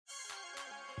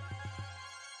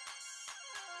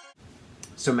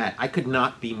So Matt, I could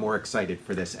not be more excited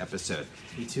for this episode.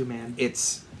 Me too, man.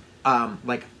 It's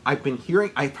like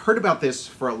I've heard about this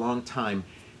for a long time,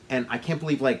 and I can't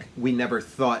believe like we never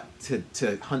thought to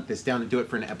hunt this down and do it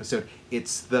for an episode.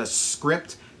 It's the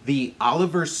script, the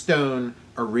Oliver Stone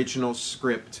original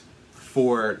script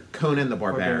for Conan the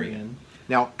Barbarian.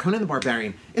 Now, Conan the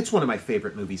Barbarian, it's one of my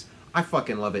favorite movies. I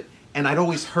fucking love it. And I'd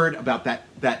always heard about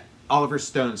that Oliver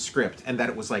Stone script and that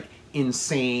it was like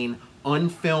insane,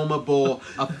 unfilmable,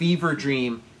 a fever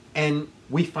dream, and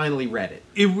we finally read it.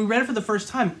 We read it for the first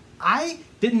time. I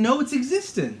didn't know its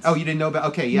existence. Oh, you didn't know about?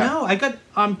 Okay, yeah. No, I got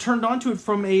turned on to it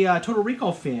from a Total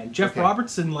Recall fan. Jeff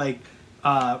Robertson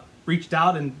reached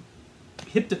out and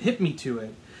hit me to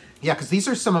it. Yeah, because these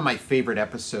are some of my favorite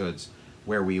episodes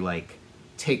where we like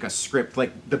take a script,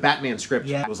 like the Batman script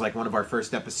was like one of our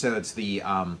first episodes.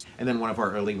 And then one of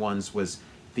our early ones was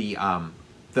the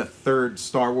third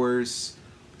Star Wars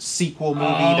sequel movie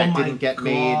that didn't get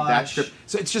made. That script.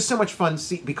 So it's just so much fun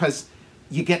because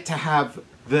you get to have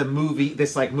the movie,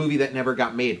 this like movie that never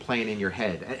got made, playing in your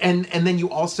head, and then you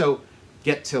also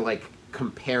get to like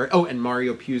compare. Oh, and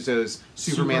Mario Puzo's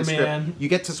Superman script. You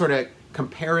get to sort of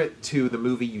compare it to the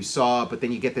movie you saw, but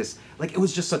then you get this, like, it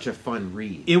was just such a fun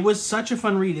read. It was such a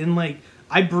fun read, and like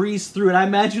I breezed through it. I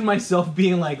imagine myself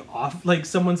being like off, like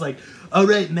someone's like, "All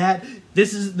right, Matt,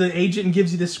 this is the agent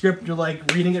gives you the script." You're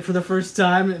like reading it for the first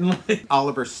time, and like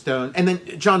Oliver Stone, and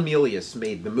then John Milius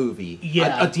made the movie.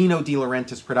 Yeah, a Dino De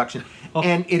Laurentiis production,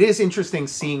 and it is interesting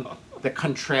seeing the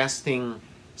contrasting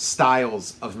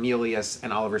styles of Milius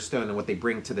and Oliver Stone and what they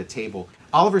bring to the table.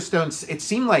 Oliver Stone, it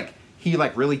seemed like he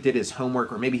like really did his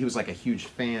homework, or maybe he was like a huge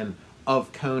fan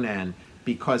of Conan,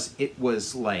 because it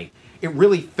was like, it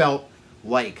really felt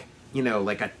like, you know,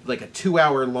 like a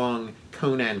 2-hour long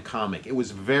Conan comic. It was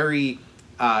very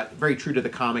very true to the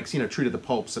comics, you know, true to the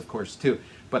pulps of course too,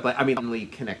 but like, I mean, only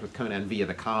connect with Conan via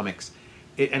the comics,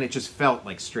 and it just felt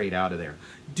like straight out of there.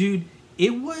 Dude, it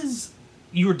was,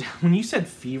 when you said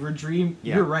fever dream,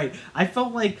 you're right. I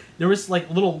felt like there was like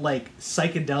little like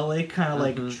psychedelic kind of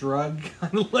like drug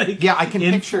kind of like I can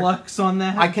influx on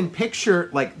that. I can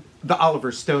picture like the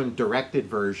Oliver Stone directed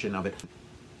version of it.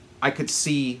 I could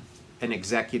see an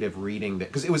executive reading that,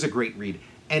 because it was a great read,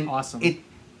 and awesome.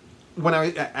 When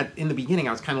I in the beginning,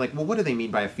 I was kind of like, well, what do they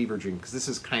mean by a fever dream? Because this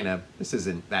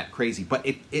isn't that crazy, but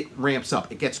it ramps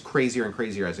up. It gets crazier and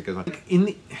crazier as it goes on. Like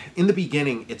in the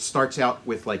beginning, it starts out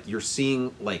with like you're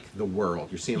seeing like the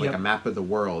world. You're seeing like a map of the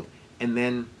world, and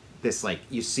then this like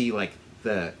you see like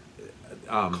the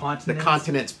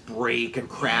continents break and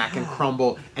crack and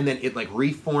crumble, and then it like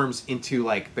reforms into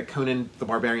like the Conan the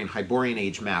Barbarian Hyborian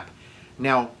Age map.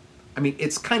 Now, I mean,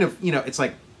 it's kind of, you know, it's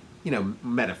like, you know,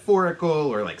 metaphorical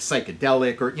or like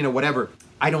psychedelic or, you know, whatever.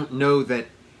 I don't know that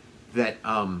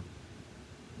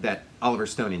Oliver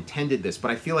Stone intended this,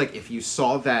 but I feel like if you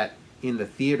saw that in the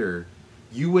theater,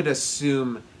 you would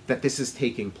assume that this is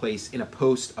taking place in a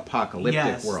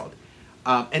post-apocalyptic world.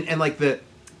 And like the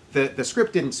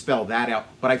script didn't spell that out,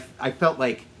 but I felt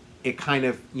like it kind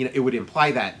of, you know, it would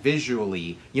imply that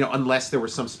visually, you know, unless there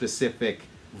was some specific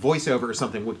voiceover or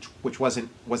something which wasn't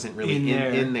really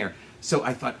in there. So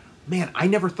I thought, man, I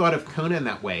never thought of Conan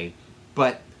that way,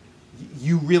 but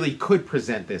you really could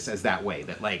present this as that way,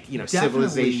 that like, you know,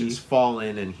 civilizations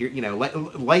fallen, and here, you know,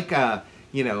 there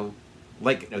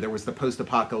was the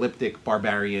post-apocalyptic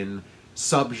barbarian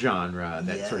subgenre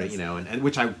that sort of, you know, and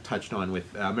which I touched on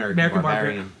with American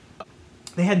Barbarian.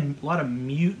 They had a lot of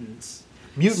mutants.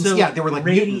 So they were like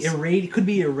mutants. Could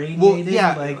be irradiated. Well, he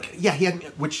had,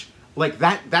 which like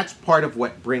that's part of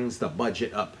what brings the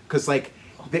budget up, because like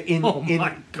in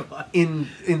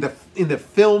the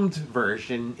filmed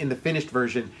version, in the finished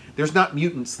version, there's not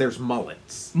mutants, there's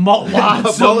mullets.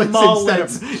 Lots of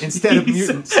mullets instead of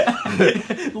mutants.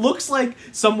 Looks like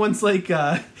someone's like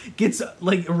gets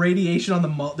like radiation on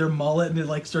their mullet, and it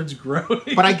like starts growing.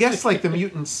 But I guess like the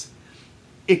mutants,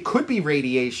 it could be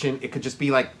radiation. It could just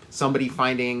be like somebody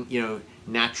finding, you know,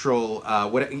 natural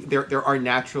there are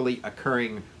naturally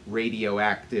occurring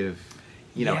radioactive,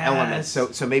 you know, elements.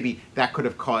 So maybe that could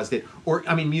have caused it. Or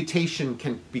I mean, mutation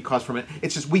can be caused from it.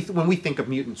 It's just when we think of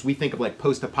mutants, we think of like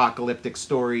post-apocalyptic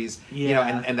stories, you know,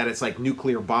 and that it's like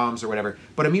nuclear bombs or whatever.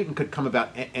 But a mutant could come about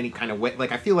any kind of way.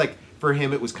 Like I feel like for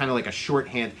him, it was kind of like a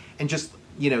shorthand, and just,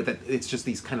 you know, that it's just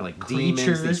these kind of like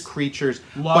demons, these creatures.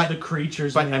 Love the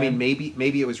creatures. But man. I mean,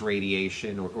 maybe it was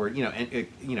radiation, or you know, and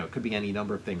it could be any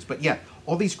number of things. But yeah,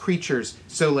 all these creatures.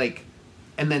 So like.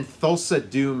 And then Thulsa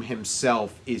Doom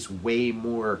himself is way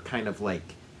more kind of like,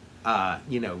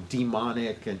 you know,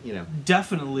 demonic, and, you know.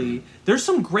 Definitely. There's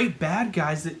some great bad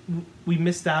guys that we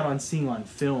missed out on seeing on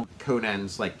film.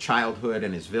 Conan's like childhood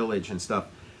and his village and stuff.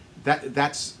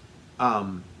 that's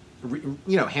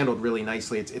handled really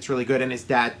nicely. It's really good. And his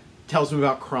dad tells him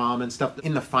about CROM and stuff.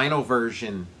 In the final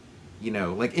version,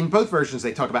 like in both versions,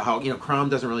 they talk about how CROM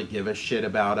doesn't really give a shit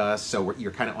about us, so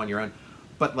you're kind of on your own.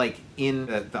 But like in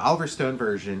the Oliver Stone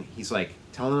version, he's like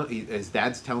his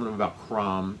dad's telling him about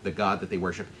CROM, the god that they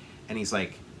worship, and he's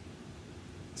like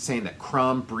saying that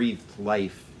CROM breathed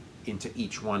life into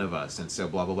each one of us, and so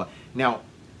blah blah blah. Now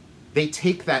they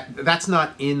take that's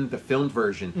not in the filmed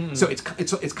version, so it's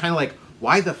kind of like,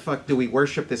 why the fuck do we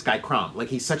worship this guy CROM? Like,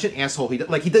 he's such an asshole. He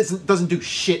doesn't do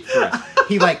shit for us.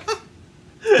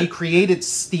 He created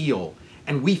steel,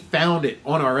 and we found it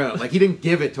on our own. Like, he didn't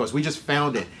give it to us. We just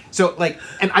found it. So like,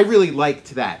 and I really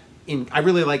liked that. I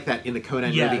really like that in the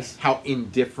Conan movie, how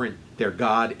indifferent their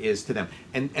god is to them.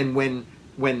 And when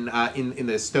in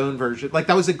the Stone version, like,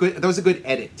 that was a good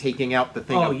edit, taking out the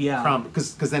thing of CROM,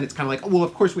 because then it's kind of like, oh, well,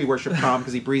 of course we worship CROM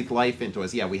because he breathed life into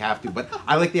us. Yeah, we have to. But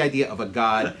I like the idea of a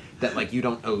god that, like, you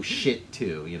don't owe shit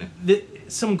to,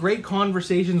 Some great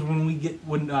conversations when we get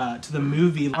to the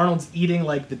movie. Arnold's eating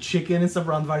like the chicken and stuff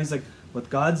around the body. He's like, "What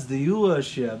gods do you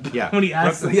worship?" Yeah, when he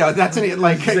asks, that's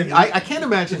I can't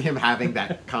imagine him having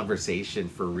that conversation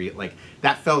for real. Like,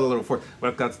 that felt a little forced.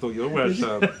 What gods do you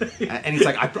worship? And he's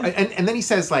like, and then he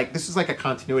says, like, this is like a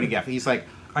continuity gap. He's like,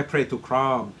 "I pray to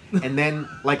CROM," and then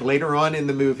like later on in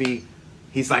the movie,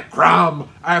 he's like, "CROM,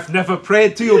 I've never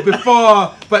prayed to you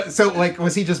before." But so, like,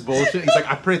 was he just bullshit? He's like,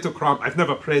 "I pray to CROM. I've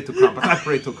never prayed to CROM, but I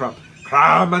pray to CROM.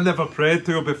 CROM, I never prayed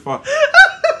to you before."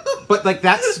 But like,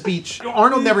 that speech,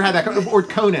 Arnold never had that. Or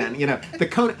Conan,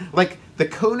 the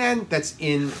Conan that's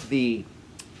in the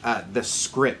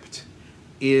script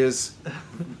is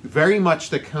very much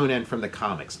the Conan from the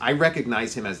comics. I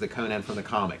recognize him as the Conan from the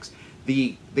comics.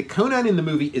 The Conan in the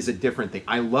movie is a different thing.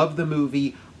 I love the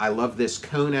movie. I love this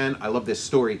Conan. I love this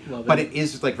story. But it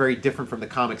is like very different from the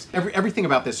comics. Everything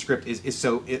about this script is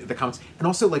the comics. And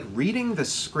also, like, reading the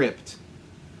script,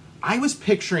 I was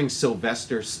picturing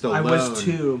Sylvester Stallone. I was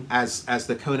too. As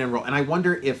the Conan role. And I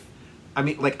wonder if, I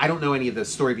don't know any of the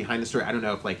story behind the story. I don't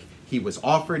know if, like, he was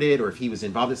offered it or if he was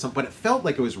involved in something, but it felt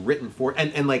like it was written for,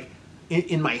 and like,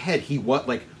 in my head, he was,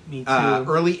 like,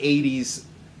 early 80s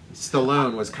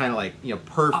Stallone was kind of like,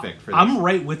 perfect for this. I'm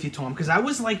right with you, Tom, because I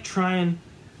was trying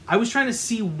to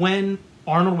see when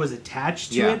Arnold was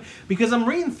attached to it, because I'm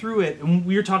reading through it, and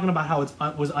we were talking about how it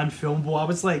was unfilmable. I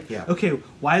was like, okay,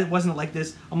 why wasn't it like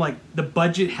this? I'm like, the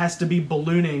budget has to be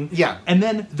ballooning. Yeah. And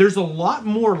then there's a lot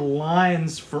more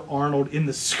lines for Arnold in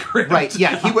the script. Right,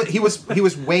 yeah, he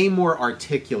was way more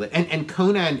articulate. And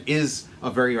Conan is a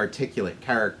very articulate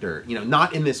character,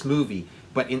 not in this movie,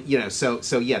 but in, so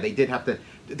yeah, they did have to,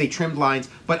 they trimmed lines,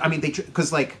 but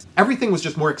because like everything was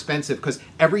just more expensive because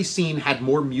every scene had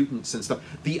more mutants and stuff.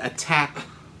 The attack,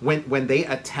 when they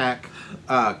attack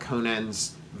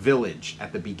Conan's village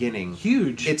at the beginning,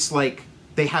 huge. It's like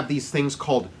they have these things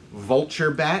called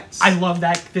vulture bats. I love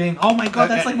that thing. Oh my god,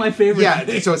 that's like my favorite. Yeah,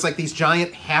 thing. So it's like these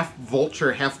giant half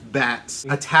vulture, half bats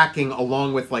attacking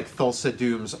along with like Thulsa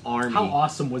Doom's army. How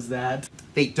awesome was that?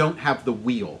 They don't have the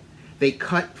wheel. They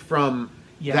cut from.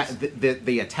 Yes.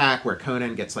 The attack where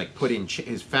Conan gets like put in,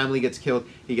 his family gets killed,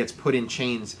 he gets put in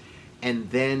chains,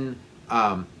 and then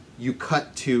you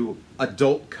cut to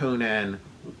adult Conan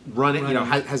running,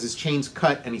 has his chains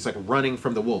cut, and he's like running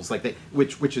from the wolves, like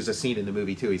which is a scene in the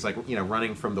movie too. He's like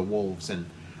running from the wolves, and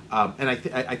I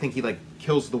think he like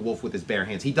kills the wolf with his bare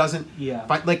hands. He doesn't. Yeah.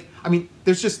 But like,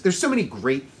 there's so many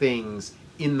great things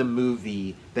in the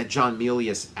movie that John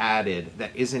Milius added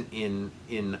that isn't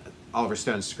in Oliver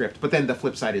Stone's script. But then the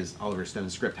flip side is Oliver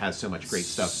Stone's script has so much great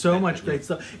stuff. So much great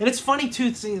stuff. And it's funny too,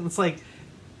 it's like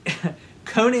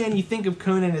Conan, you think of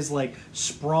Conan as like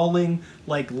sprawling,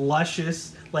 like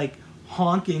luscious, like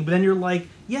honking, but then you're like,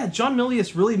 yeah, John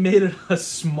Milius really made it a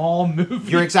small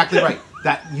movie. You're exactly right.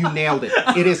 That you nailed it.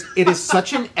 It is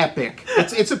such an epic.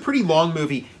 It's a pretty long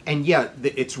movie, and yeah,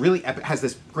 it's really epic. It has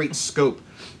this great scope,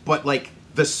 but like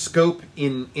the scope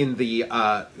in the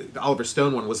Oliver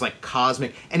Stone one was like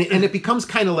cosmic, and it becomes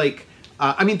kind of like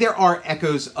there are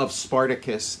echoes of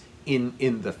Spartacus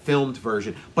in the filmed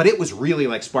version, but it was really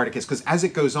like Spartacus because as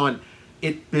it goes on,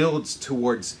 it builds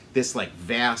towards this like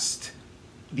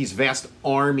these vast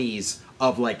armies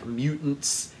of like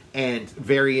mutants and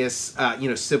various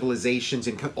civilizations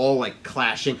and all like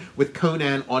clashing with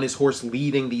Conan on his horse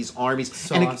leading these armies.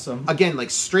 So and awesome. Again,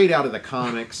 like straight out of the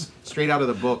comics, straight out of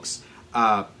the books.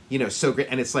 So great.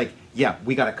 And it's like, yeah,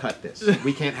 we got to cut this.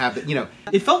 We can't have it.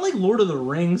 It felt like Lord of the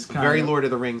Rings. Very Lord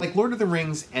of the Rings. Like Lord of the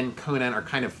Rings and Conan are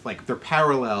kind of like they're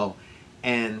parallel,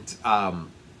 and and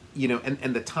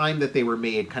the time that they were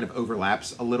made kind of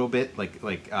overlaps a little bit. Like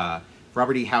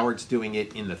Robert E. Howard's doing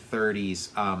it in the 30s.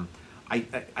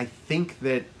 I think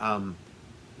that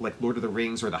like Lord of the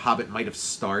Rings or The Hobbit might have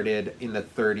started in the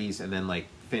 30s and then like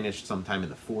finished sometime in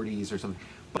the 40s or something.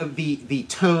 But the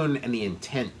tone and the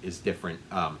intent is different.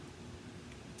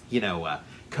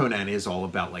 Conan is all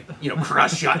about like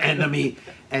crush your enemy,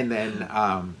 and then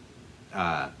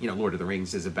Lord of the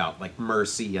Rings is about like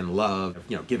mercy and love,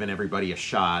 giving everybody a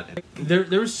shot. There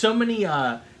were so many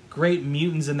great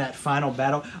mutants in that final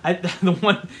battle.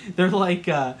 They're like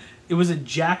it was a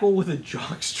jackal with a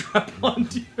jockstrap on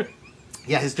to it.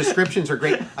 Yeah, his descriptions are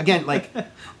great. Again, like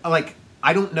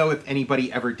I don't know if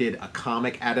anybody ever did a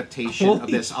comic adaptation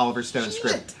of this Oliver Stone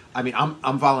script. I mean,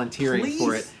 I'm volunteering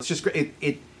for it. It's just great.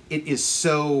 It is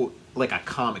so like a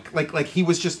comic. Like he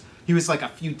was like a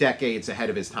few decades ahead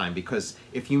of his time, because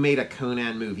if you made a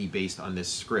Conan movie based on this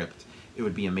script, it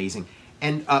would be amazing.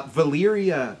 And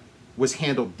Valyria was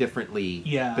handled differently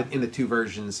in the two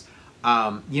versions.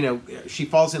 She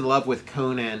falls in love with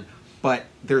Conan, but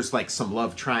there's like some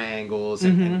love triangles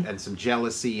and some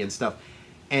jealousy and stuff.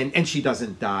 And she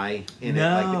doesn't die in it.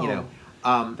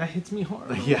 Like, that hits me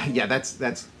hard. Yeah,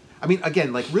 that's I mean,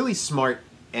 again, like really smart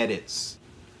edits.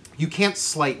 You can't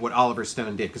slight what Oliver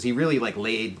Stone did, because he really like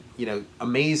laid,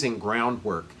 amazing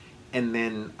groundwork. And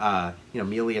then,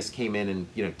 Milius came in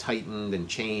and, tightened and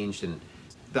changed. And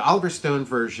the Oliver Stone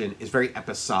version is very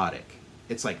episodic.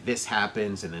 It's like this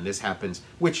happens and then this happens,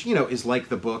 which, is like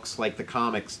the books, like the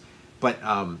comics. But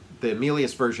the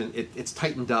Milius version, it's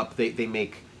tightened up. They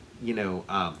make,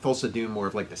 Thulsa Doom more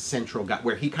of like the central guy,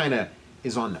 where he kind of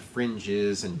is on the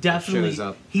fringes and shows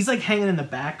up. He's like hanging in the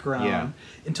background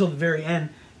until the very end.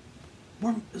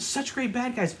 We're such great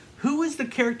bad guys. Who is the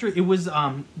character? It was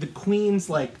the queen's,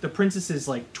 like the princess's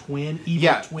like twin,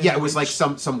 evil twin. Yeah, it was like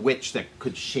some witch that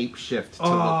could shapeshift to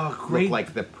look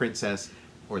like the princess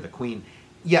or the queen.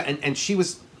 Yeah, and she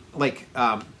was like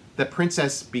the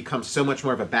princess becomes so much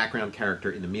more of a background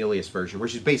character in the Milius version, where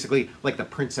she's basically like the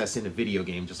princess in a video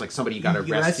game, just like somebody you got to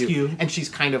rescue. And she's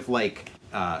kind of like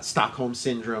Stockholm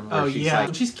syndrome.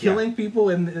 Where she's killing people.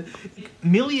 And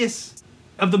Milius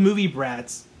of the movie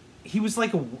Bratz, he's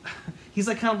like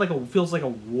kind of like feels like a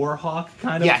war hawk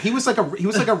kind of. Yeah, he was like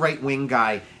a right wing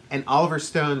guy, and Oliver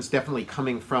Stone's definitely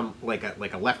coming from like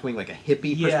a left wing, like a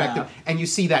hippie perspective, and you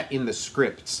see that in the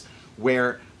scripts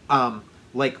where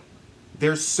like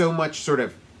there's so much sort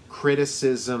of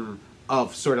criticism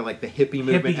of sort of like the hippie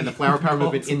movement and the flower power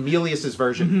movement in Milius's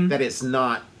version that is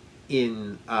not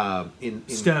in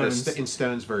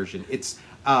Stone's version. It's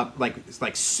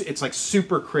like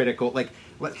super critical. Like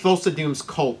Thulsa Doom's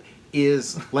cult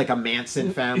is like a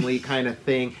Manson family kind of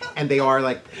thing, and they are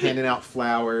like handing out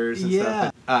flowers and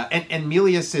stuff. And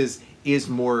Milius is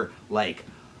more like,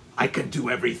 I can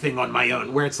do everything on my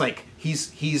own, where it's like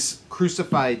he's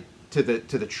crucified to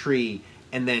the tree,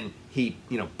 and then he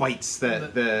bites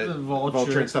the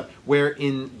vulture and stuff. Where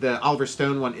in the Oliver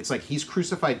Stone one, it's like he's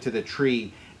crucified to the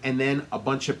tree, and then a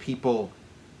bunch of people,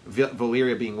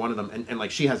 Valyria being one of them, and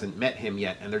like she hasn't met him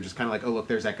yet, and they're just kind of like, oh look,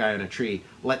 there's that guy on a tree,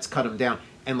 let's cut him down.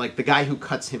 And like the guy who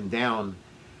cuts him down,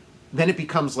 then it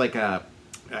becomes like a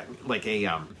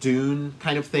Dune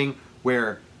kind of thing,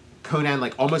 where Conan,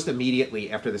 like almost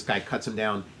immediately after this guy cuts him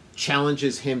down,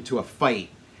 challenges him to a fight,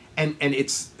 and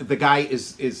it's the guy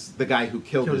is the guy who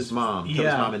killed his mom, killed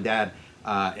his mom and dad,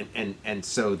 and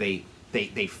so they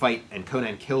fight, and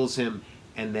Conan kills him,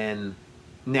 and then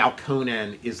now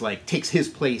Conan is like takes his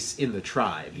place in the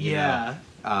tribe. You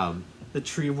know? The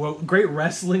tree, great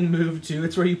wrestling move too.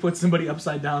 It's where you put somebody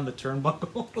upside down the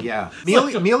turnbuckle. Yeah,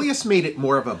 Milius made it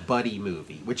more of a buddy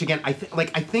movie, which again I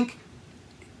think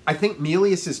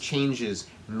Milius's changes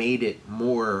made it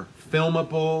more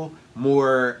filmable,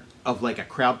 more of like a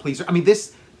crowd pleaser. I mean,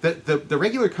 the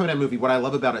regular Conan movie, what I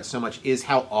love about it so much is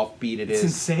how offbeat it is,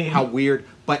 insane, how weird,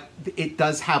 but it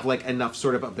does have like enough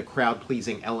sort of the crowd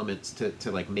pleasing elements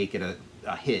to like make it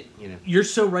a hit. You're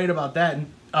so right about that.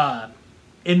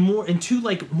 And more into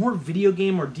like more video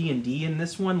game or D&D in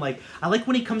this one. Like I like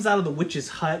when he comes out of the witch's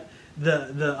hut,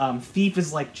 the thief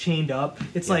is like chained up.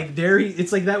 It's like there.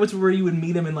 It's like that was where you would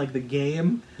meet him in like the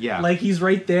game. Yeah, like he's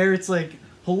right there. It's like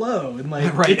hello, and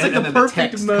like it's like the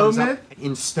perfect moment.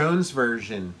 In Stone's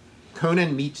version,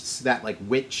 Conan meets that like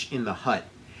witch in the hut,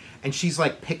 and she's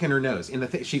like picking her nose.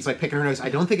 She's like picking her nose. I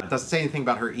don't think it doesn't say anything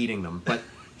about her eating them, but.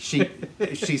 She's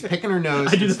picking her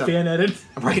nose. I do the fan edit.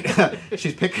 Right.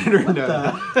 She's picking her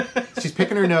nose. She's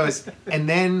picking her nose, and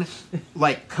then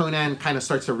like Conan kind of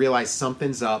starts to realize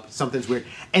something's up, something's weird,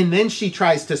 and then she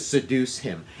tries to seduce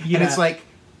him, and it's like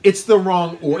it's the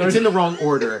wrong order. It's in the wrong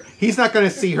order. He's not going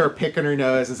to see her picking her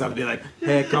nose and stuff and be like,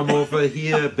 "Hey, come over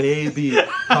here, baby.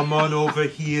 Come on over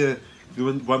here."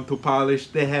 You want to polish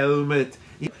the helmet.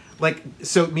 Like,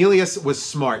 so Milius was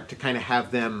smart to kind of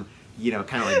have them, you know,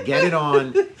 kind of like get it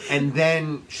on, and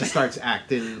then she starts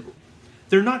acting.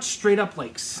 They're not straight up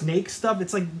like snake stuff.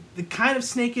 It's like the kind of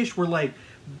snakish where like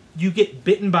you get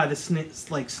bitten by the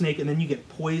snake, and then you get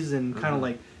poisoned, kind of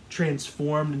like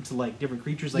transformed into like different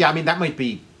creatures. Like, yeah, I mean that might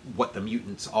be what the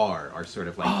mutants are sort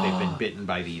of like they've been bitten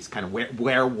by these kind of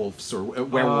werewolves or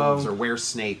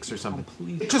weresnakes or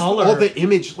something. Just all the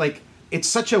image, like it's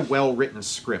such a well written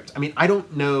script. I mean, I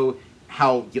don't know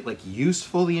how like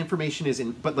useful the information is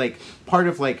but like part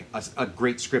of like a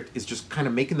great script is just kind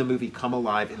of making the movie come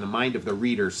alive in the mind of the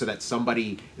reader, so that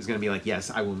somebody is going to be like,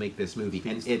 yes, I will make this movie,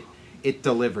 and it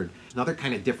delivered. Another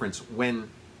kind of difference when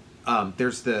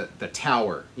there's the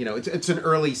tower, you know, it's an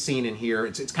early scene in here.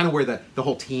 It's kind of where the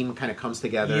whole team kind of comes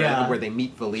together, and where they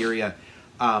meet Valeria.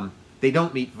 They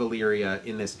don't meet Valeria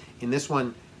in this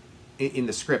one. In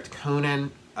the script,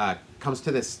 Conan comes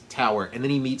to this tower, and then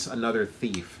he meets another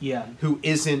thief. Who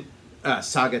isn't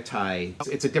Sagatai.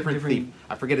 It's a different thief.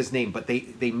 I forget his name, but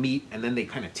they meet, and then they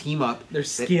kind of team up. They're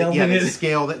scaled. They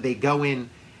scale that they go in,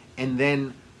 and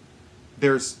then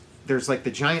there's like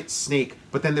the giant snake,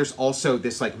 but then there's also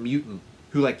this like mutant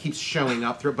who like keeps showing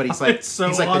up through. But he's like he's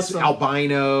like awesome. This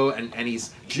albino, and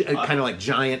he's kind of like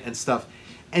giant and stuff.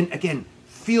 And again,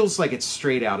 feels like it's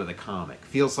straight out of the comic.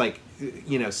 Feels like,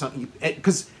 you know, something,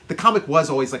 because the comic was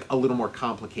always like a little more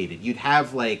complicated. You'd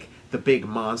have like the big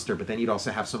monster, but then you'd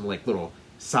also have some like little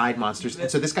side monsters. And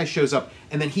so this guy shows up,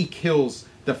 and then he kills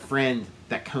the friend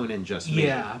that Conan just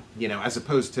made. You know, as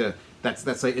opposed to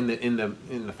that's like in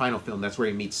the final film. That's where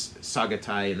he meets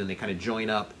Sagatai, and then they kind of join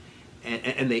up,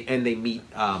 and they meet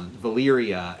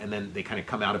Valeria, and then they kind of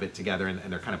come out of it together, and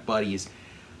they're kind of buddies.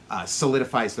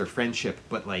 Solidifies their friendship,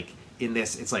 but like in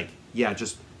this, it's like, yeah,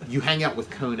 just you hang out with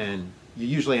Conan, you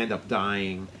usually end up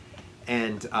dying,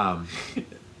 and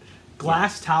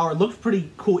Glass Tower looked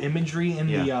pretty cool imagery in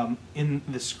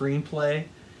the screenplay,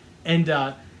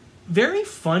 and very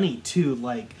funny too.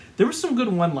 Like there were some good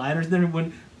one-liners there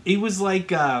when it was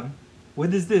like,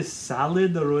 what is this,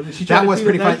 salad or what? That was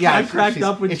pretty funny. Yeah, I cracked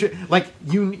up with like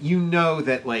you know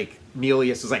that like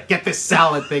Milius was like, get this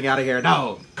salad thing out of here.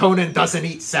 No, Conan doesn't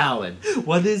eat salad.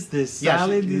 What is this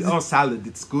salad? Salad.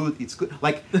 It's good. It's good.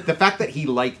 Like the fact that he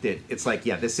liked it. It's like,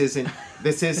 yeah, this isn't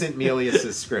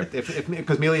Milius's script.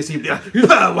 Because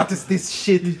Milius, what is this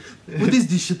shit? What is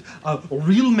this shit? A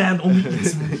real man only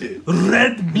eats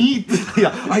red meat.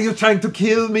 Yeah. Are you trying to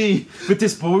kill me with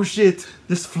this bullshit?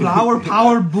 This flower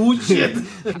power bullshit.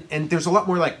 And there's a lot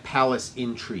more like palace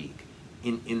intrigue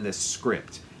in this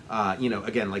script. You know,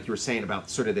 again, like you were saying about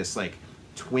sort of this like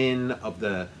twin of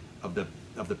the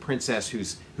princess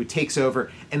who takes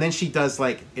over, and then she does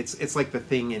like it's like the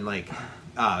thing in like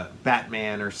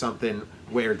Batman or something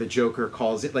where the Joker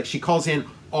calls it, like she calls in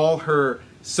all her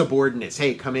subordinates,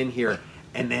 hey, come in here,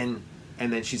 and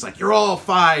then she's like, you're all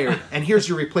fired, and here's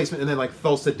your replacement, and then like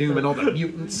Thulsa Doom and all the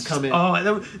mutants come in.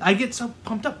 Oh, I get so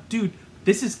pumped up, dude.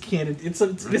 This is canon. This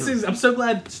is. I'm so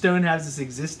glad Stone has this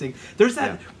existing. There's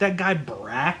that guy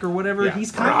Brack or whatever. Yeah,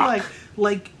 he's kind of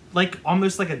like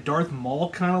almost like a Darth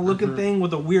Maul kind of looking thing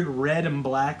with a weird red and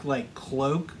black like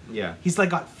cloak. Yeah. He's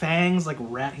like got fangs like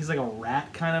rat. He's like a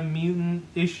rat kind of mutant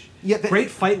ish. Yeah.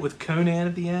 Great fight with Conan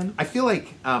at the end. I feel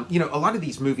like you know, a lot of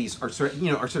these movies are sort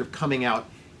of coming out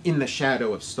in the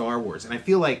shadow of Star Wars, and I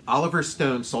feel like Oliver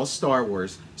Stone saw Star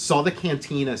Wars, saw the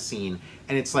cantina scene,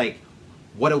 and it's like,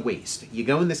 what a waste. You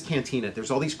go in this cantina,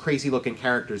 there's all these crazy looking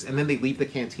characters, and then they leave the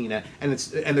cantina, and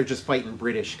they're just fighting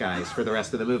British guys for the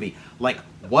rest of the movie. Like,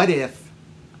 what if,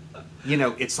 you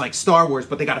know, it's like Star Wars,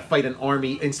 but they gotta fight an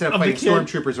army, instead of fighting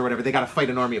stormtroopers or whatever, they gotta fight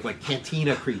an army of like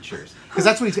cantina creatures. Because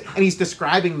that's what he's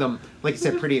describing them, like you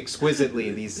said, pretty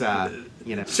exquisitely, these,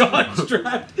 you know.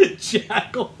 Jaw-strapped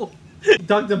jackal.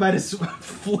 Talked about his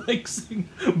flexing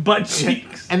butt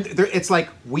cheeks. And it's like,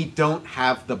 we don't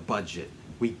have the budget.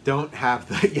 We don't have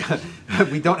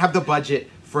the budget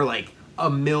for like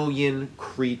 1 million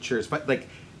creatures, but like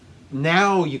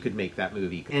now you could make that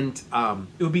movie, and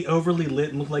it would be overly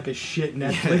lit and look like a shit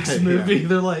Netflix movie. Yeah.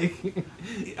 They're like,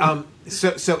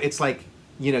 so it's like,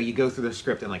 you know, you go through the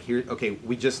script and like, here, okay,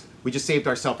 we just saved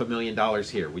ourselves $1 million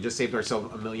here. We just saved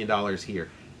ourselves $1 million here.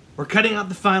 We're cutting out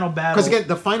the final battle. Because again,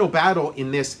 the final battle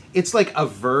in this, it's like a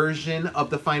version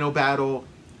of the final battle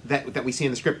that we see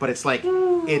in the script, but it's like,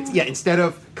 instead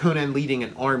of Conan leading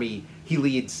an army, he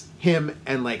leads him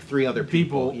and like 3 other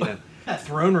people. You know, that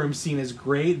throne room scene is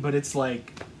great, but it's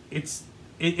like it's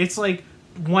like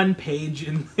 1 page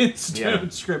in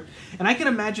Stone's script, and I can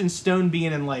imagine Stone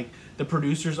being in like the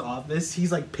producer's office.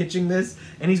 He's like pitching this,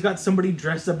 and he's got somebody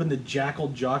dressed up in the jackal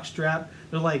jockstrap.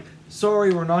 They're like,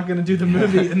 sorry, we're not going to do the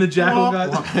movie. And the jackal guy,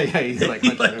 he's like,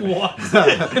 he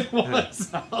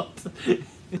walks out.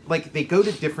 Like, they go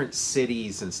to different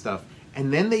cities and stuff,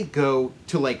 and then they go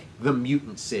to, like, the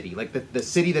mutant city, like the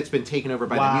city that's been taken over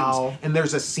by the mutants. And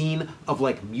there's a scene of,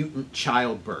 like, mutant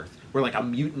childbirth, where, like, a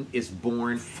mutant is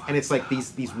born, and it's like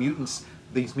these mutants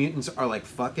are, like,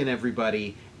 fucking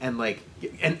everybody, and, like,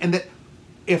 and that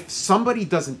if somebody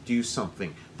doesn't do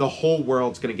something, the whole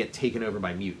world's going to get taken over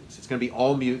by mutants. It's going to be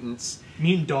all mutants.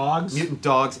 Mutant dogs,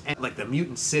 and, like, the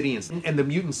mutant city, and the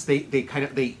mutants, they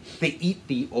eat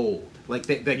the old. Like,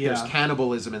 there's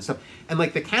cannibalism and stuff. And,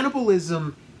 like, the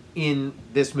cannibalism in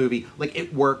this movie, like,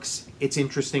 it works. It's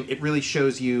interesting. It really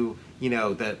shows you, you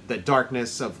know, the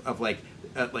darkness of like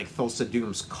Thulsa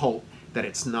Doom's cult, that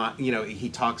it's not, you know, he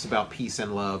talks about peace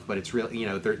and love, but it's really, you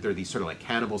know, they're these sort of, like,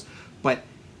 cannibals. But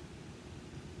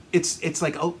it's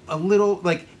like a little,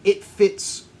 like, it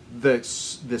fits the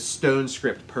Stone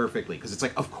script perfectly, because it's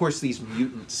like, of course these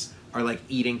mutants are, like,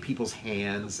 eating people's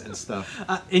hands and stuff.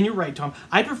 And you're right, Tom.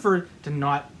 I prefer they're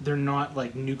not,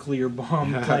 like, nuclear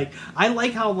bombed. Like, I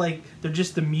like how, like, they're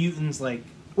just the mutants, like...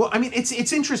 Well, I mean,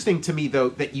 it's interesting to me, though,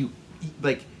 that you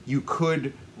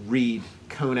could read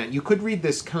Conan. You could read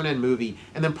this Conan movie,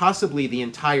 and then possibly the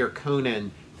entire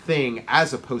Conan thing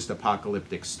as a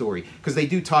post-apocalyptic story. Because they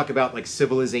do talk about, like,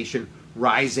 civilization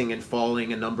rising and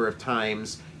falling a number of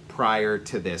times prior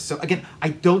to this. So, again, I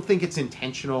don't think it's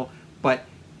intentional, but...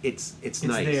 It's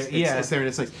nice. There, it's there and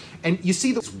it's nice. And you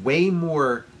see there's way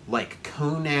more, like,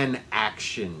 Conan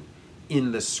action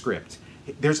in the script.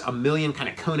 There's a million kind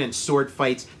of Conan sword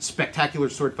fights, spectacular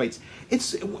sword fights.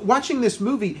 It's watching this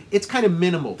movie, it's kind of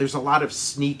minimal. There's a lot of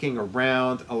sneaking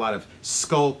around, a lot of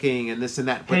skulking and this and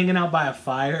that. But, hanging out by a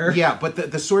fire. Yeah, but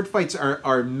the sword fights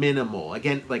are minimal.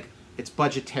 Again, like, it's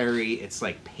budgetary, it's,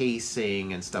 like,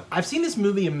 pacing and stuff. I've seen this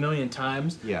movie a million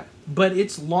times. Yeah. But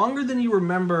it's longer than you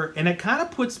remember, and it kind of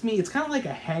puts me... It's kind of like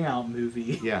a hangout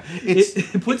movie. Yeah.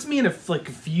 It puts me in a, like,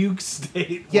 fugue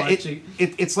state watching.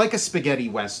 It's like a spaghetti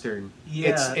western.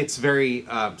 Yeah. It's very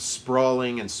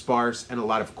sprawling and sparse and a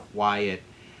lot of quiet.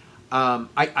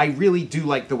 I really do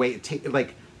like the way it takes...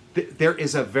 Like, there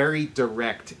is a very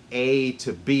direct A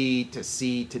to B to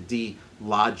C to D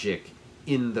logic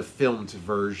in the filmed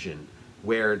version,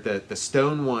 where the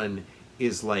Stone one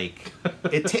is like,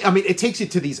 it takes you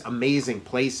to these amazing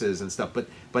places and stuff,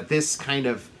 but this kind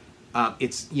of,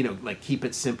 it's, you know, like, keep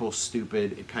it simple,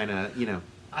 stupid. It kind of, you know.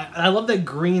 I love that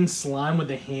green slime with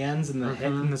the hands and the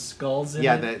head and the skulls in it.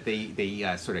 Yeah,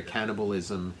 the sort of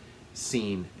cannibalism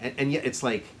scene, and yet it's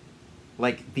like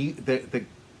the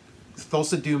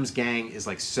Thulsa Doom's gang is,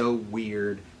 like, so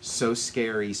weird, so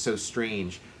scary, so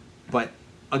strange, but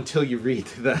until you read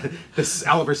the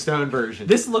Oliver Stone version.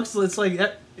 It's like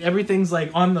everything's,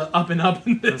 like, on the up and up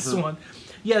in this one.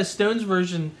 Yeah, Stone's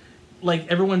version, like,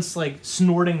 everyone's, like,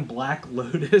 snorting Black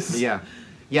Lotus. Yeah.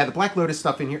 Yeah, the Black Lotus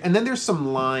stuff in here. And then there's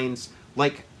some lines,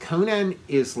 like, Conan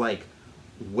is, like,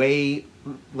 way,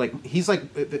 like, he's,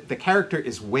 like, the character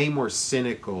is way more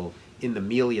cynical in the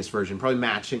Milius version, probably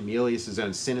matching Milius'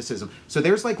 own cynicism. So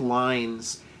there's, like,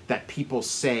 lines that people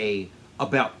say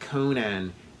about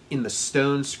Conan in the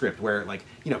Stone script, where, like,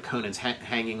 you know, Conan's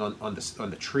hanging on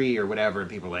the tree or whatever, and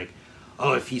people are like,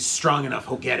 oh, if he's strong enough,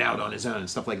 he'll get out on his own,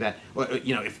 stuff like that. Or,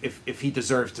 you know, if he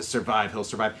deserves to survive, he'll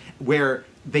survive. Where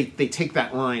they take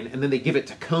that line and then they give it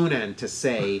to Conan to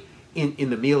say in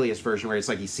the Milius version, where it's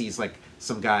like he sees, like,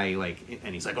 some guy, like,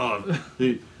 and he's like, oh,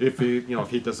 if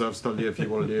he deserves to live, he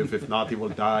will live. If not, he will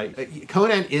die.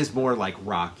 Conan is more like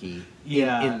Rocky.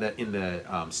 In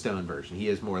the Stone version, he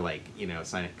is more like, you know,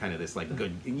 kind of this, like,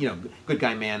 good, you know, good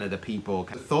guy, man of the people.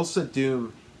 Thulsa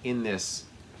Doom in this,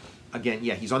 again,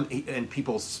 yeah, he's on, and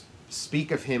people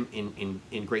speak of him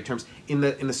in great terms. In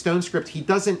the Stone script, he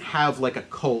doesn't have, like, a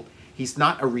cult. He's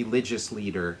not a religious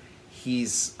leader. He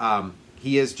is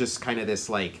just kind of this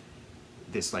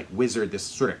wizard, this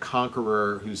sort of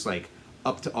conqueror who's, like,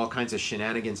 up to all kinds of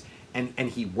shenanigans, and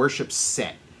he worships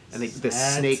Set, and the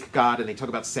snake god, and they talk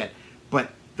about Set. But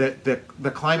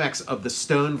the climax of the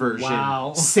Stone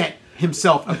version, Set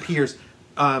himself appears.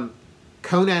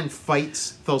 Conan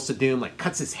fights Thulsa Doom, like,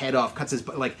 cuts his head off, cuts his,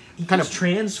 like, kind of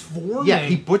transforming. Yeah,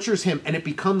 he butchers him, and it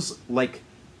becomes like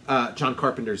John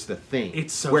Carpenter's The Thing.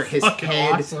 It's so where his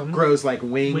head awesome. grows, like,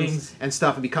 wings and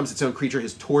stuff, and becomes its own creature.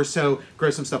 His torso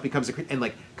grows some stuff, becomes a creature, and,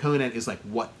 like, Conan is like,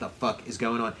 what the fuck is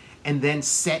going on? And then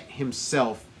Set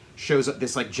himself shows up,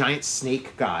 this, like, giant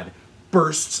snake god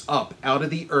bursts up out of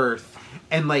the earth,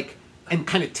 and, like, and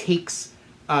kind of takes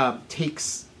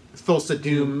Thulsa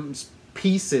Doom's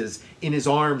pieces in his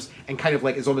arms, and kind of,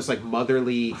 like, is almost like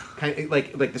motherly, kind of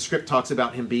like the script talks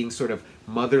about him being sort of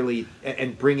motherly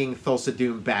and bringing Thulsa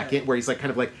Doom back in, where he's like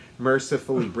kind of like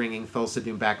mercifully bringing Thulsa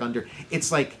Doom back under.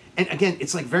 It's like, and again,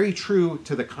 it's like very true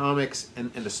to the comics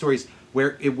and the stories,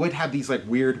 where it would have these like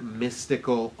weird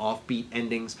mystical offbeat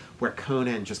endings where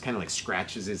Conan just kind of like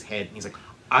scratches his head and he's like,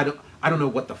 I don't know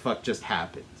what the fuck just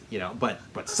happened, you know, but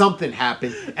something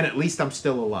happened, and at least I'm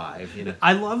still alive, you know.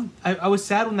 I was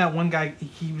sad when that one guy,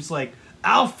 he was like,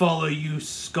 I'll follow you,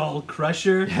 Skull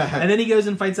Crusher. And then he goes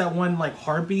and fights that one like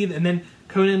harpy, and then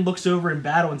Conan looks over in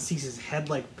battle and sees his head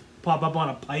like pop up on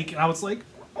a pike, and I was like,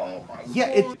 oh my god.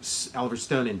 Yeah, Oliver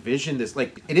Stone envisioned this,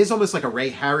 like, it is almost like a Ray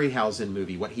Harryhausen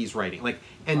movie, what he's writing. Like,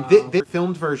 and the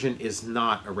filmed version is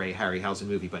not a Ray Harryhausen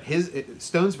movie, but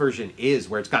Stone's version is,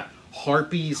 where it's got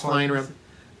harpies flying around.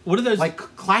 What are those? Like,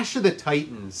 Clash of the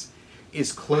Titans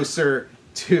is closer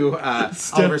to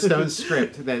Oliver Stone's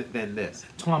script than this.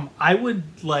 Tom, I would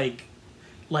like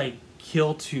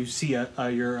kill to see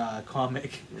your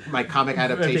comic. My comic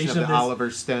adaptation of the Oliver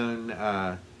Stone.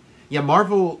 Yeah,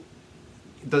 Marvel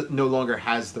no longer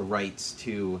has the rights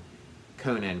to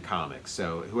Conan comics,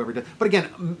 so whoever did. But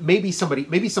again, maybe somebody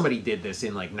did this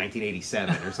in like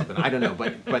 1987 or something. I don't know,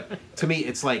 but to me,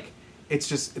 it's like, it's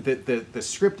just the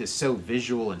script is so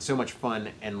visual and so much fun,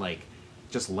 and like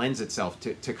just lends itself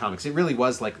to comics. It really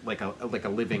was like a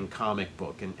living comic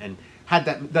book, and had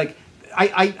that, like,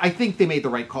 I think they made the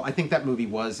right call. I think that movie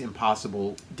was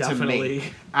impossible to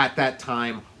make at that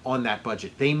time on that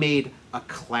budget. They made a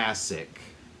classic,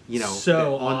 you know,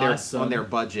 so on their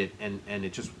budget, and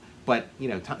it just. But, you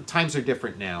know, times are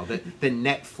different now. The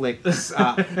Netflix,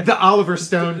 the Oliver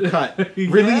Stone cut,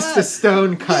 released a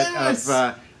Stone cut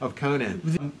of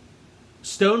Conan.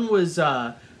 Stone was,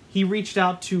 he reached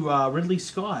out to Ridley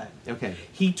Scott. Okay.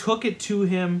 He took it to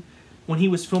him when he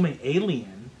was filming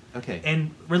Alien. Okay.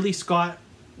 And Ridley Scott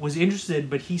was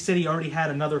interested, but he said he already had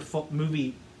another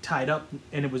movie tied up,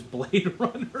 and it was Blade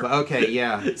Runner. Okay,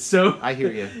 yeah. So I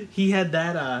hear you. He had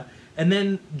that, and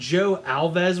then Joe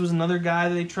Alves was another guy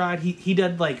that they tried. He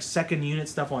did like second unit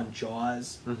stuff on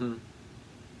Jaws. Mm-hmm.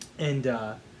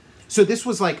 And so this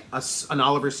was like an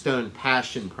Oliver Stone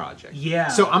passion project. Yeah.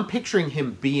 So I'm picturing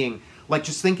him being like,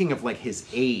 just thinking of like his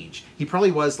age. He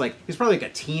was probably like a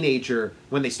teenager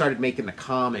when they started making the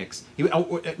comics. He, you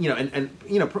know, and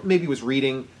you know, maybe was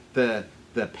reading the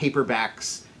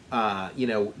paperbacks. You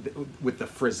know, with the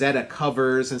Frazetta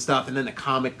covers and stuff, and then the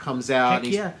comic comes out.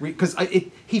 Because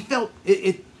he felt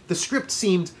the script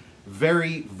seemed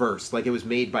very versed, like it was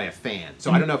made by a fan.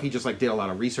 So I don't know if he just like did a lot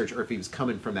of research, or if he was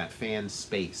coming from that fan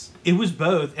space. It was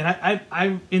both, and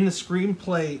I in the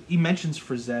screenplay he mentions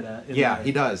Frazetta.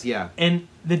 He does. Yeah, and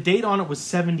the date on it was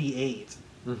 78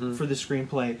 for the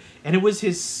screenplay, and it was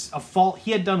a fault.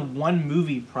 He had done one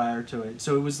movie prior to it,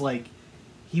 so it was like.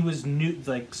 He was new,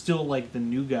 like still like the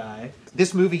new guy.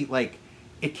 This movie, like,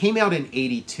 it came out in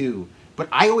 '82, but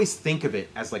I always think of it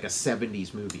as like a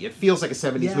 '70s movie. It feels like a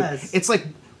 '70s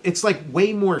movie. It's like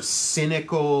way more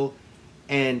cynical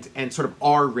and sort of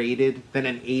R-rated than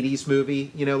an '80s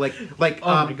movie. You know, like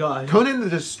oh my God. Conan the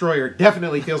Destroyer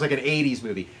definitely feels like an '80s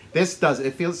movie. This does.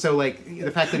 It feels so like the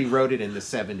fact that he wrote it in the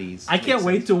 '70s. I can't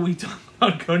wait till we talk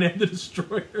about Conan the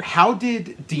Destroyer. How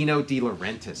did Dino De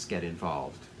Laurentiis get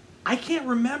involved? I can't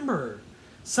remember.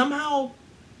 Somehow,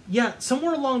 yeah,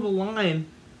 somewhere along the line,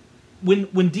 when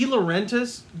De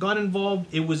Laurentiis got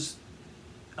involved, it was,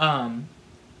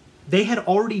 they had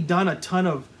already done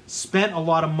spent a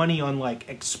lot of money on like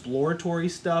exploratory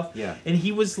stuff. Yeah. And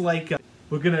he was like,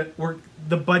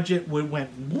 the budget went.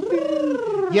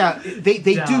 Yeah, they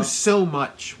do so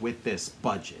much with this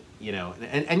budget, you know,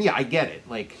 and yeah, I get it.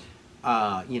 Like,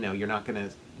 you know, you're not gonna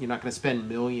spend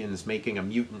millions making a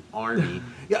mutant army.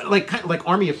 Yeah, like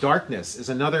Army of Darkness is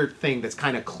another thing that's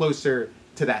kind of closer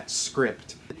to that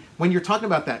script. When you're talking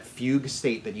about that fugue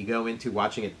state that you go into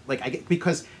watching it, like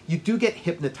because you do get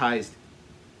hypnotized.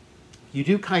 You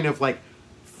do kind of like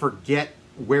forget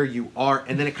where you are,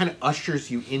 and then it kind of ushers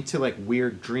you into like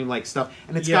weird dreamlike stuff.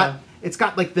 And it's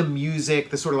got like the music,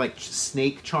 the sort of like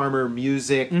snake charmer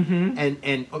music,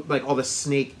 and like all the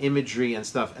snake imagery and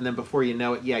stuff. And then before you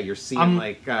know it, yeah, you're seeing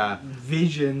like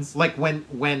visions. Like when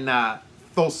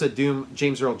Thulsa Doom,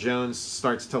 James Earl Jones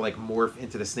starts to like morph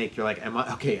into the snake, you're like, am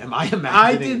I imagining?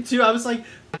 I did too. I was like,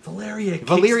 Valeria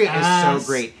is so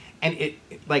great, and it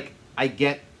like I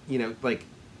get, you know, like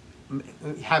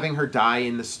having her die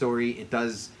in the story, it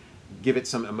does give it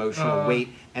some emotional weight,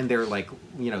 and their like,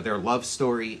 you know, their love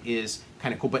story is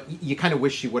kind of cool, but you kind of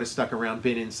wish she would have stuck around,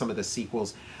 been in some of the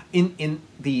sequels.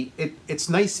 It's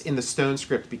nice in the Stone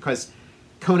script because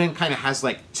Conan kind of has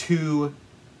like two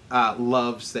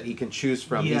loves that he can choose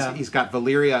from. He's got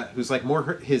Valeria, who's like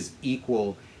more his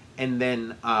equal, and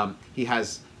then he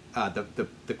has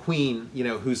the queen, you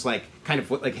know, who's like kind of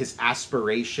like his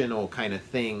aspirational kind of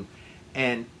thing,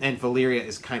 and Valeria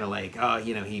is kind of like, oh,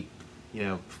 you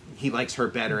know, he likes her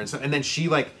better, and so, and then she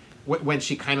like when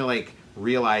she kind of like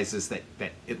realizes that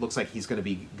it looks like he's going to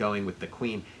be going with the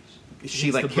queen,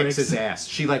 she like kicks his ass.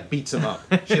 She like beats him up.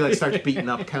 She like starts beating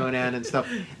up Conan and stuff.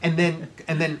 And then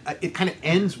it kind of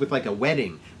ends with like a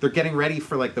wedding. They're getting ready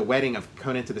for like the wedding of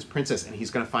Conan to this princess, and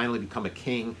he's going to finally become a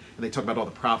king. And they talk about all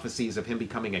the prophecies of him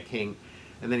becoming a king.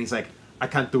 And then he's like, I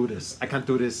can't do this. I can't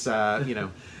do this. You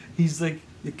know. He's like,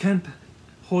 you can't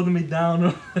hold me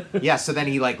down. Yeah. So then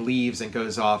he like leaves and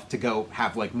goes off to go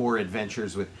have like more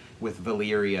adventures with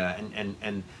Valeria,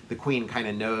 and the queen kind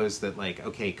of knows that like,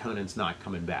 okay, Conan's not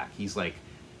coming back. He's like,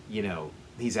 you know,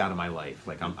 he's out of my life.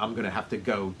 Like I'm gonna have to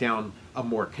go down a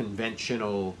more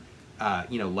conventional,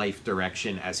 you know, life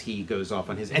direction as he goes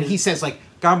off on his. And he says like,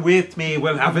 come with me.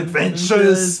 We'll have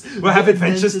adventures. We'll have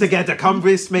adventures together. Come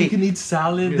with me. You can eat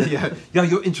salad. Yeah.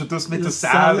 You introduce me to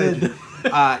salad.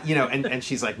 You know, and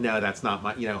she's like, no, that's not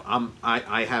my. You know,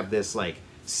 I have this like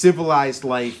civilized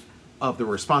life of the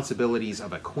responsibilities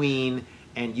of a queen,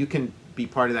 and you can be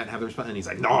part of that and have the response. And he's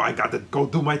like, no, I got to go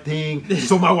do my thing.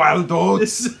 So my wild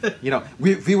oats. You know,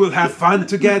 we will have fun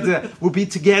together. We'll be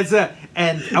together,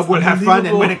 and we'll have fun.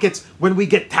 And when we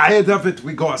get tired of it,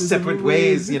 we go our separate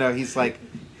ways. You know, he's like,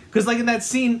 because like in that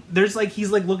scene, there's like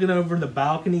he's like looking over the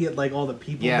balcony at like all the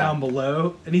people down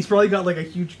below, and he's probably got like a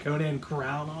huge Conan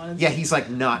crown on. Yeah, he's like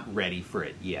not ready for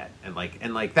it yet, and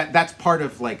like that's part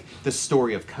of like the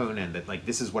story of Conan, that like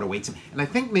this is what awaits him. And I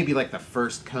think maybe like the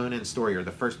first Conan story or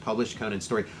the first published Conan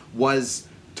story was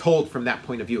told from that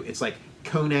point of view. It's like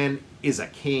Conan is a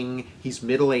king, he's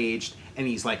middle-aged, and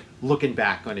he's like looking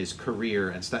back on his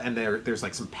career and stuff. And there's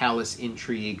like some palace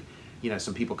intrigue, you know,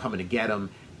 some people coming to get him.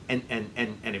 And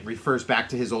it refers back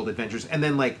to his old adventures, and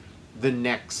then like the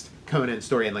next Conan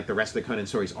story and like the rest of the Conan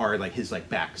stories are like his like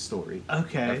backstory.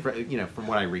 Okay, you know, from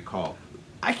what I recall.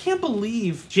 I can't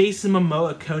believe, Jason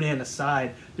Momoa, Conan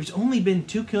aside, there's only been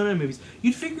 2 Conan movies.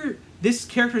 You'd figure this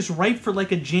character's ripe for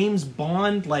like a James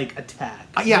Bond like attack.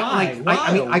 Yeah, I mean,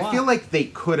 I feel like they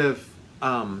could have.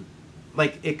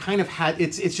 Like it kind of had.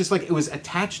 It's just like it was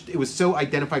attached. It was so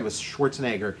identified with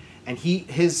Schwarzenegger, and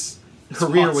his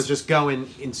career was just going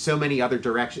in so many other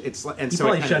directions. He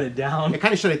probably shut it down. It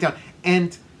kind of shut it down.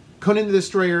 And Conan the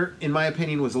Destroyer, in my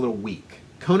opinion, was a little weak.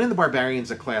 Conan the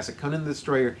Barbarian's a classic. Conan the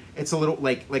Destroyer, it's a little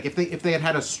like if they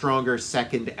had a stronger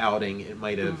second outing, it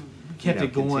might have kept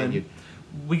it going. Continued.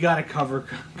 We gotta cover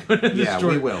Conan the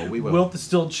Destroyer. Yeah, we will. Wilt the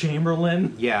Still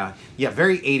Chamberlain. Yeah,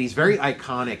 very 80s, very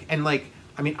iconic. And like,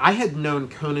 I mean, I had known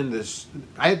Conan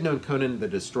the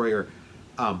Destroyer.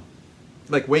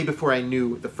 Like way before I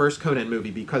knew the first Conan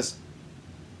movie, because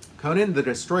Conan the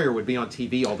Destroyer would be on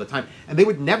TV all the time, and they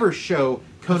would never show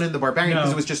Conan the Barbarian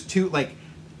because it was just too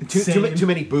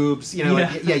many boobs. You know,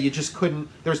 you just couldn't.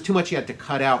 There was too much you had to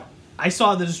cut out. I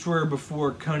saw the Destroyer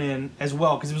before Conan as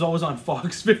well because it was always on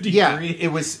Fox 53. Yeah,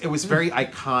 it was very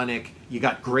iconic. You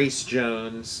got Grace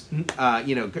Jones,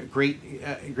 you know,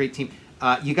 great team.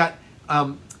 You got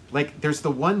like there's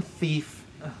the one thief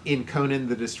in Conan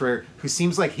the Destroyer who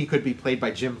seems like he could be played by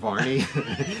Jim Varney.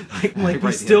 like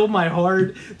right, Still My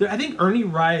Heart. I think Ernie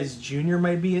Reyes Jr.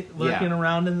 might be lurking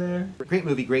around in there. Great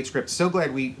movie, great script. So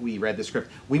glad we read the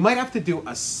script. We might have to do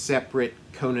a separate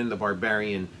Conan the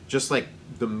Barbarian, just like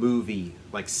the movie,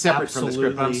 like separate from the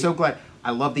script. But I'm so glad. I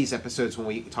love these episodes when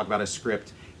we talk about a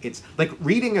script. It's like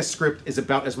reading a script is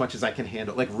about as much as I can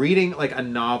handle. Like reading like a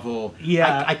novel.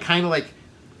 Yeah. I kind of like.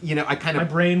 You know, my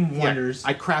brain wanders.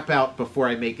 I crap out before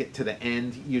I make it to the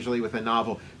end, usually with a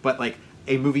novel. But like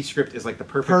a movie script is like the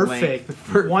perfect length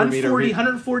for me to read.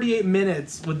 148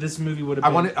 minutes with this movie would have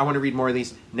been. I want to read more of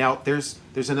these. Now, there's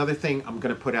another thing I'm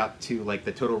going to put out to like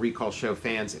the Total Recall show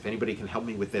fans, if anybody can help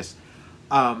me with this.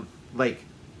 Like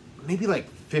maybe like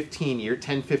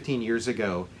 10, 15 years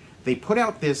ago, they put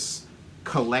out this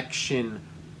collection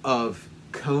of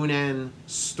Conan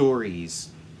stories,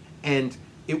 and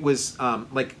it was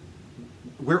like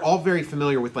we're all very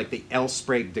familiar with like the L.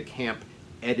 Sprague de Camp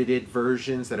edited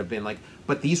versions that have been like,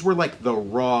 but these were like the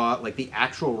raw, like the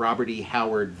actual Robert E.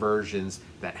 Howard versions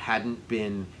that hadn't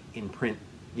been in print,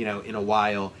 you know, in a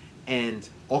while, and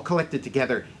all collected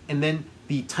together. And then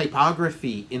the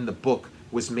typography in the book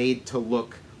was made to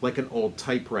look like an old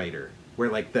typewriter, where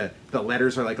like the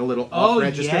letters are like a little off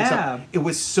register and stuff. It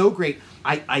was so great.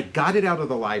 I got it out of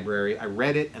the library. I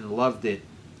read it and loved it,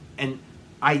 and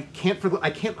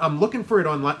I'm looking for it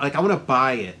online. Like I want to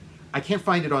buy it. I can't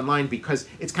find it online because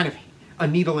it's kind of a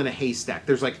needle in a haystack.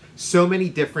 There's like so many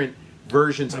different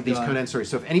versions of these Conan stories.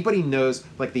 So if anybody knows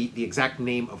like the exact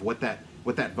name of what that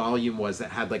volume was that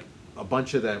had like a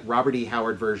bunch of the Robert E.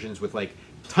 Howard versions with like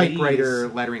typewriter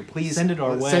lettering. Please send it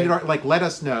our way. Send it like let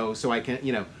us know so I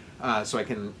can so I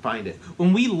can find it.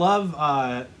 When we love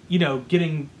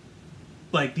getting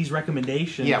like these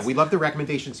recommendations. Yeah, we love the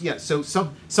recommendations. Yeah, so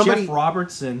somebody Jeff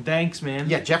Robertson, thanks man.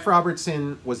 Yeah, Jeff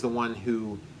Robertson was the one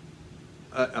who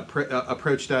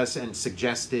approached us and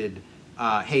suggested,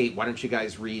 hey, why don't you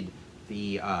guys read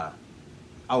the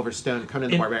Oliver Stone,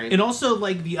 Conan the Barbarian. And also,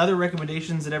 like, the other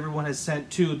recommendations that everyone has sent,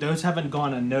 too, those haven't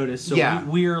gone unnoticed. So yeah.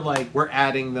 we're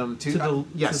adding them to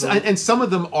yes. And some of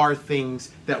them are things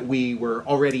that we were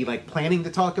already, like, planning to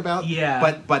talk about.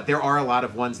 Yeah. But there are a lot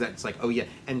of ones that's like, oh, yeah.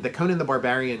 And the Conan the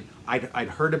Barbarian, I'd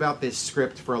heard about this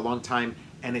script for a long time,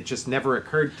 and it just never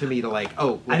occurred to me to, like,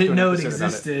 oh, I didn't know it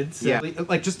existed. So. Yeah.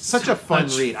 Like, just such a fun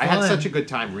read. I had such a good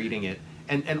time reading it.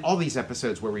 And all these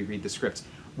episodes where we read the scripts,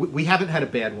 we haven't had a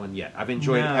bad one yet. I've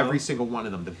enjoyed every single one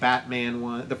of them. The Batman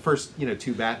one, the first,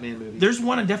 2 Batman movies. There's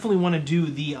one I definitely want to do,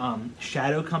 the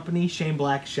Shadow Company, Shane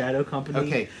Black's Shadow Company.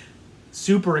 Okay.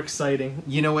 Super exciting.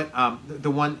 You know what?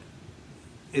 The one,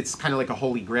 it's kind of like a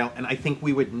holy grail, and I think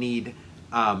we would need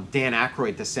Dan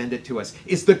Aykroyd to send it to us.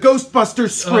 It's the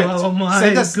Ghostbusters script. Oh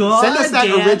my God! Send us that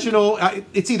Dan. original.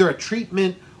 It's either a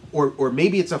treatment or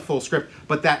maybe it's a full script,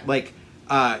 but that like.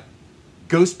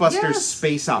 Ghostbusters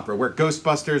space opera, where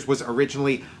Ghostbusters was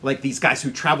originally like these guys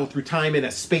who travel through time in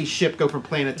a spaceship, go from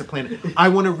planet to planet. I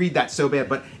want to read that so bad,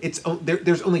 but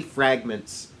there's only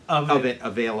fragments of it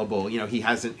available. He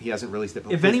hasn't released it.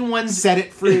 If anyone's set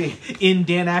it free in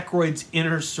Dan Aykroyd's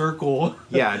inner circle,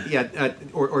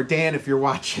 or Dan, if you're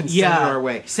watching, send it our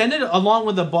way. Send it along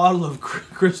with a bottle of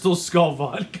Crystal Skull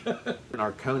vodka. In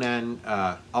our Conan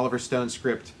Oliver Stone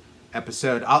script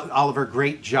episode, Oliver,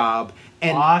 great job.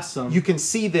 And awesome. You can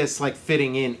see this like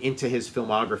fitting into his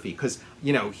filmography because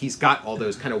he's got all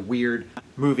those kind of weird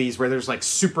movies where there's like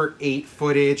Super 8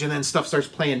 footage and then stuff starts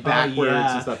playing backwards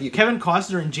and stuff. Kevin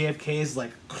Costner in JFK is like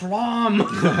CROM.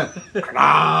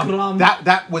 CROM.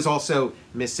 That was also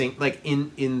missing. Like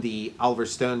in the Oliver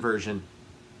Stone version,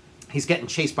 he's getting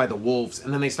chased by the wolves,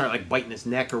 and then they start like biting his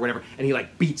neck or whatever, and he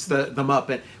like beats them up.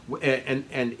 And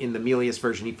in the Milius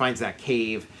version, he finds that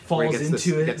cave, falls where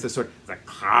he gets the sword. It's like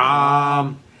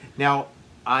Now,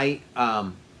 I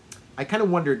kind of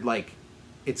wondered, like,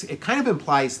 it kind of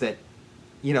implies that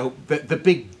the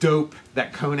big dope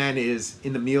that Conan is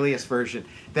in the Milius version,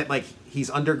 that like he's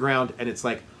underground, and it's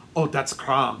like, oh, that's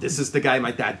CROM. This is the guy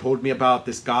my dad told me about,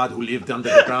 this god who lived under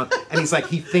the ground. And he's like,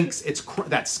 he thinks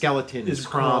that skeleton is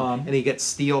CROM, and he gets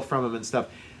steel from him and stuff,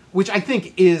 which I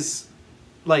think is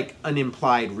like an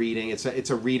implied reading. It's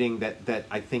a reading that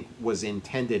I think was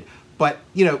intended. But,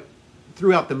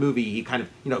 throughout the movie, he kind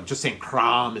of, just saying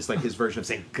CROM is like his version of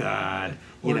saying God.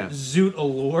 Zoot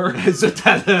allure.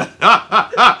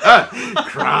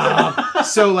 CROM.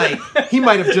 So, like, he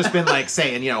might have just been, like,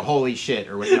 saying, holy shit,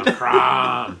 or,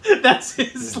 CROM. That's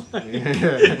his, like...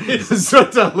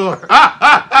 Zoot allure.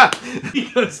 He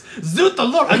goes, Zoot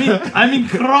allure. I mean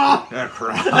CROM.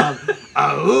 CROM.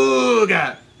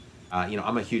 Auga.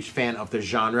 I'm a huge fan of the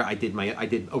genre. I did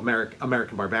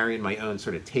American Barbarian, my own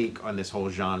sort of take on this whole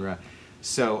genre.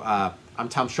 So I'm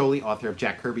Tom Scioli, author of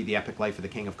Jack Kirby, The Epic Life of the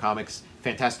King of Comics,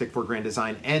 Fantastic Four Grand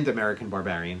Design, and American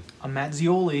Barbarian. I'm Matt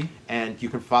Zeoli. And you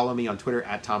can follow me on Twitter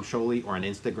at Tom Scioli or on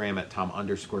Instagram at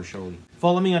Tom_Scioli.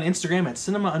 Follow me on Instagram at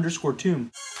cinema_tomb.